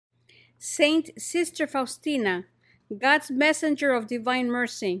Saint Sister Faustina, God's messenger of divine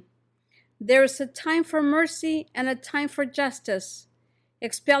mercy. There is a time for mercy and a time for justice.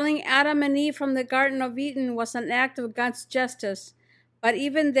 Expelling Adam and Eve from the Garden of Eden was an act of God's justice, but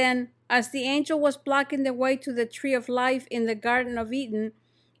even then, as the angel was blocking the way to the tree of life in the Garden of Eden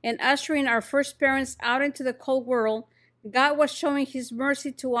and ushering our first parents out into the cold world, God was showing His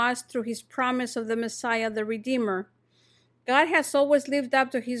mercy to us through His promise of the Messiah, the Redeemer. God has always lived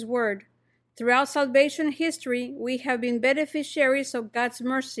up to His word. Throughout salvation history, we have been beneficiaries of God's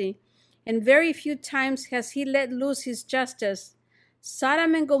mercy, and very few times has He let loose His justice.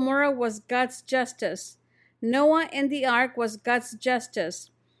 Sodom and Gomorrah was God's justice. Noah and the ark was God's justice,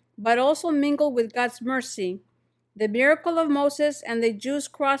 but also mingled with God's mercy. The miracle of Moses and the Jews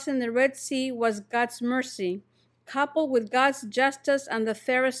crossing the Red Sea was God's mercy, coupled with God's justice and the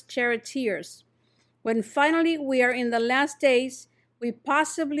Pharaoh's charioteers. When finally we are in the last days, we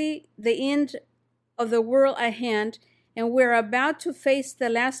possibly the end of the world at hand, and we are about to face the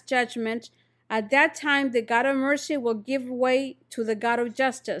last judgment. At that time, the God of mercy will give way to the God of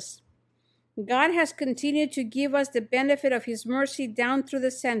justice. God has continued to give us the benefit of His mercy down through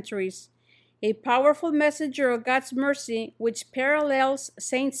the centuries. A powerful messenger of God's mercy, which parallels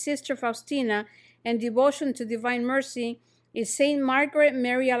Saint Sister Faustina and devotion to divine mercy, is Saint Margaret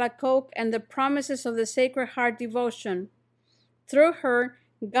Mary Alacoque and the promises of the Sacred Heart devotion. Through her,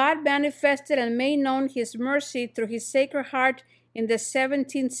 God manifested and made known His mercy through His Sacred Heart in the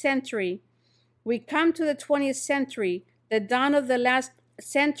 17th century. We come to the 20th century, the dawn of the last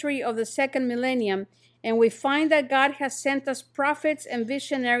century of the second millennium, and we find that God has sent us prophets and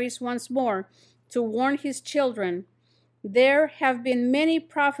visionaries once more to warn His children. There have been many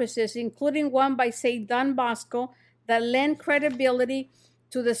prophecies, including one by St. Don Bosco, that lend credibility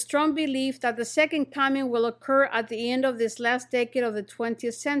to the strong belief that the second coming will occur at the end of this last decade of the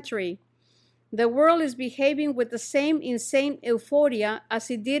 20th century. The world is behaving with the same insane euphoria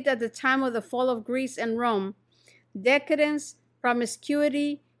as it did at the time of the fall of Greece and Rome. Decadence,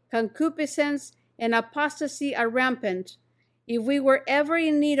 promiscuity, concupiscence, and apostasy are rampant. If we were ever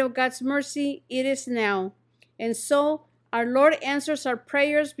in need of God's mercy, it is now. And so, our Lord answers our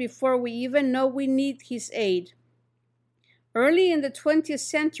prayers before we even know we need His aid. Early in the 20th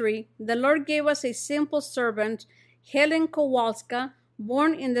century, the Lord gave us a simple servant, Helen Kowalska,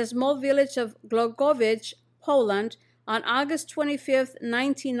 born in the small village of Głogowicz, Poland, on August 25,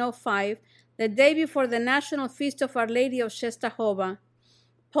 1905, the day before the national feast of Our Lady of Czestochowa.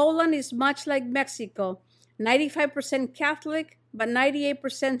 Poland is much like Mexico, 95% Catholic, but 98%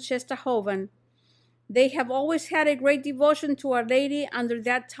 Czestochowan. They have always had a great devotion to Our Lady under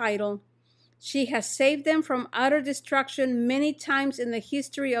that title. She has saved them from utter destruction many times in the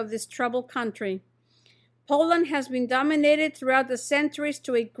history of this troubled country. Poland has been dominated throughout the centuries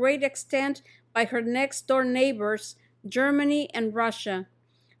to a great extent by her next-door neighbors, Germany and Russia.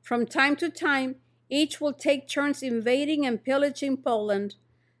 From time to time, each will take turns invading and pillaging Poland.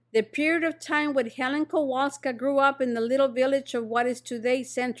 The period of time when Helen Kowalska grew up in the little village of what is today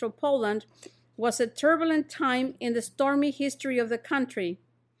central Poland was a turbulent time in the stormy history of the country.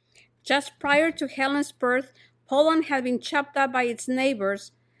 Just prior to Helen's birth, Poland had been chopped up by its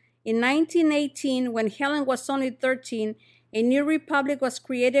neighbors. In 1918, when Helen was only 13, a new republic was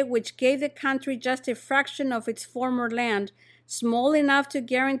created which gave the country just a fraction of its former land, small enough to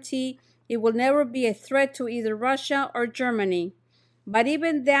guarantee it will never be a threat to either Russia or Germany. But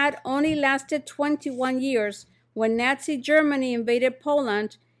even that only lasted 21 years when Nazi Germany invaded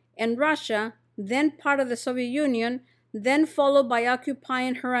Poland, and Russia, then part of the Soviet Union, then followed by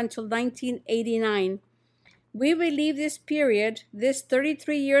occupying her until 1989. We believe this period, this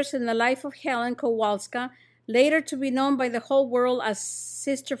 33 years in the life of Helen Kowalska, later to be known by the whole world as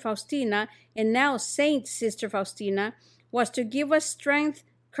Sister Faustina, and now Saint Sister Faustina, was to give us strength,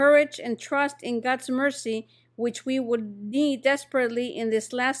 courage, and trust in God's mercy, which we would need desperately in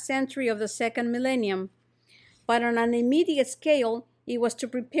this last century of the second millennium. But on an immediate scale, it was to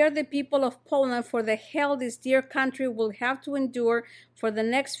prepare the people of Poland for the hell this dear country will have to endure for the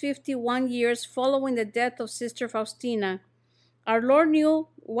next 51 years following the death of Sister Faustina. Our Lord knew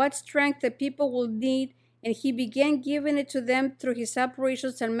what strength the people would need, and He began giving it to them through His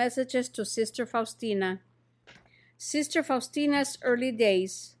apparitions and messages to Sister Faustina. Sister Faustina's early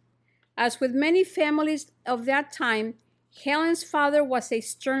days. As with many families of that time, Helen's father was a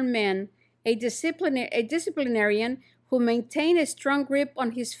stern man, a disciplinarian who maintained a strong grip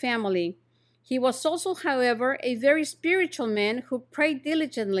on his family. He was also, however, a very spiritual man who prayed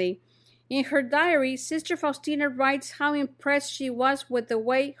diligently. In her diary, Sister Faustina writes how impressed she was with the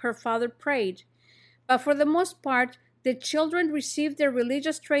way her father prayed. But for the most part, the children received their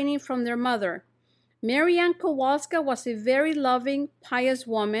religious training from their mother. Marianne Kowalska was a very loving, pious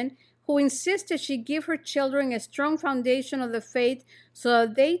woman who insisted she give her children a strong foundation of the faith so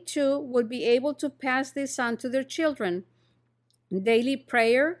that they too would be able to pass this on to their children. Daily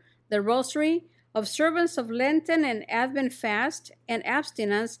prayer, the rosary, observance of Lenten and Advent fast, and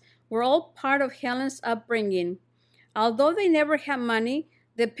abstinence were all part of Helen's upbringing. Although they never had money,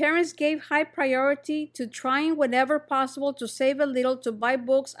 the parents gave high priority to trying whenever possible to save a little to buy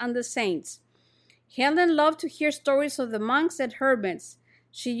books on the saints. Helen loved to hear stories of the monks and hermits.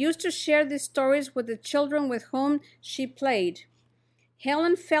 She used to share these stories with the children with whom she played.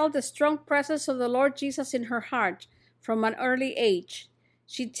 Helen felt the strong presence of the Lord Jesus in her heart from an early age.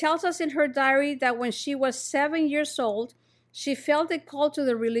 She tells us in her diary that when she was 7 years old, she felt a call to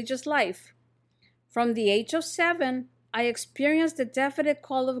the religious life. From the age of 7, I experienced the definite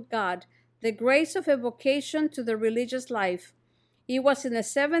call of God, the grace of a vocation to the religious life. It was in the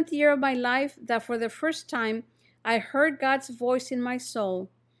 7th year of my life that for the first time I heard God's voice in my soul.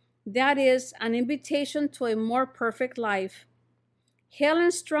 That is, an invitation to a more perfect life.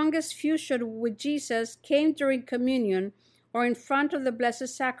 Helen's strongest fusion with Jesus came during communion or in front of the Blessed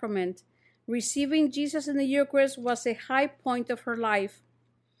Sacrament. Receiving Jesus in the Eucharist was a high point of her life.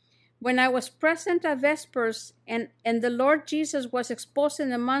 When I was present at Vespers and the Lord Jesus was exposed in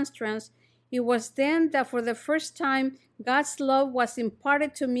the monstrance, it was then that for the first time God's love was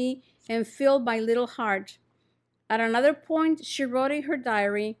imparted to me and filled my little heart. At another point, she wrote in her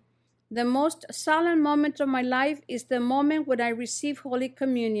diary, "The most solemn moment of my life is the moment when I receive Holy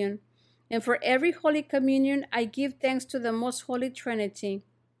Communion, and for every Holy Communion I give thanks to the Most Holy Trinity."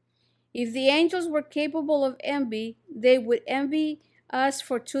 If the angels were capable of envy, they would envy us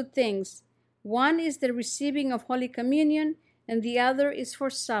for two things. One is the receiving of Holy Communion, and the other is for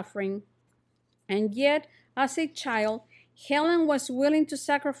suffering. And yet, as a child, Helen was willing to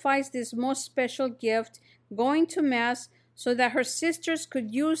sacrifice this most special gift, going to Mass, so that her sisters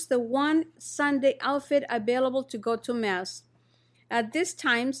could use the one Sunday outfit available to go to Mass. At these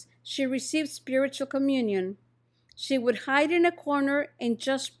times, she received spiritual communion. She would hide in a corner and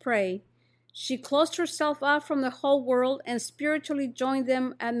just pray. She closed herself off from the whole world and spiritually joined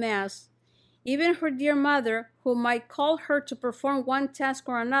them at Mass. Even her dear mother, who might call her to perform one task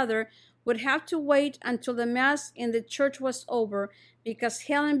or another, would have to wait until the Mass in the church was over because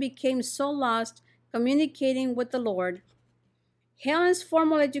Helen became so lost communicating with the Lord. Helen's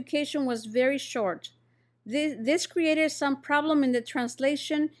formal education was very short. This created some problem in the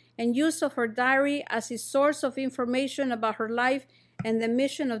translation and use of her diary as a source of information about her life and the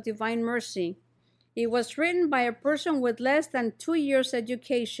mission of Divine Mercy. It was written by a person with less than 2 years'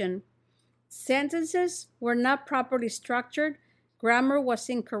 education. Sentences were not properly structured, grammar was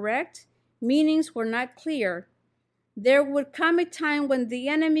incorrect, meanings were not clear. There would come a time when the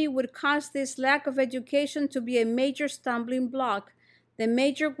enemy would cause this lack of education to be a major stumbling block, the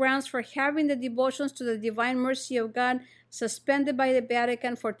major grounds for having the devotions to the Divine Mercy of God suspended by the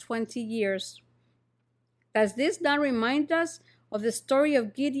Vatican for 20 years. Does this not remind us of the story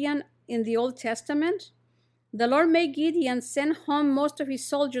of Gideon in the Old Testament? The Lord made Gideon send home most of his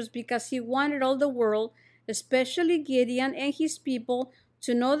soldiers because he wanted all the world, especially Gideon and his people,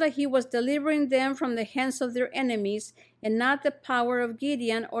 to know that he was delivering them from the hands of their enemies and not the power of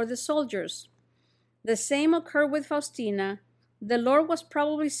Gideon or the soldiers. The same occurred with Faustina. The Lord was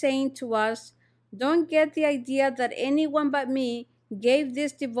probably saying to us, "Don't get the idea that anyone but me gave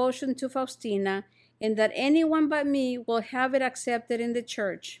this devotion to Faustina and that anyone but me will have it accepted in the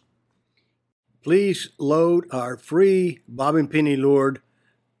church." Please load our free Bob and Penny Lord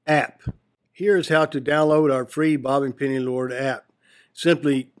app. Here's how to download our free Bob and Penny Lord app.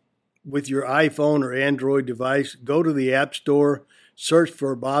 Simply, with your iPhone or Android device, go to the App Store, search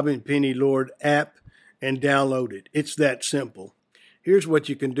for Bob and Penny Lord app, and download it. It's that simple. Here's what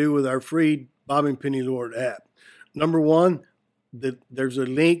you can do with our free Bob and Penny Lord app. Number one, there's a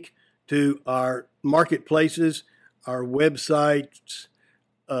link to our marketplaces, our websites,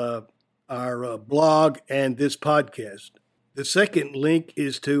 our blog, and this podcast. The second link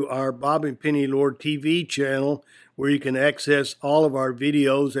is to our Bob and Penny Lord TV channel, where you can access all of our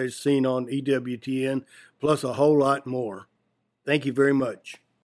videos as seen on EWTN, plus a whole lot more. Thank you very much.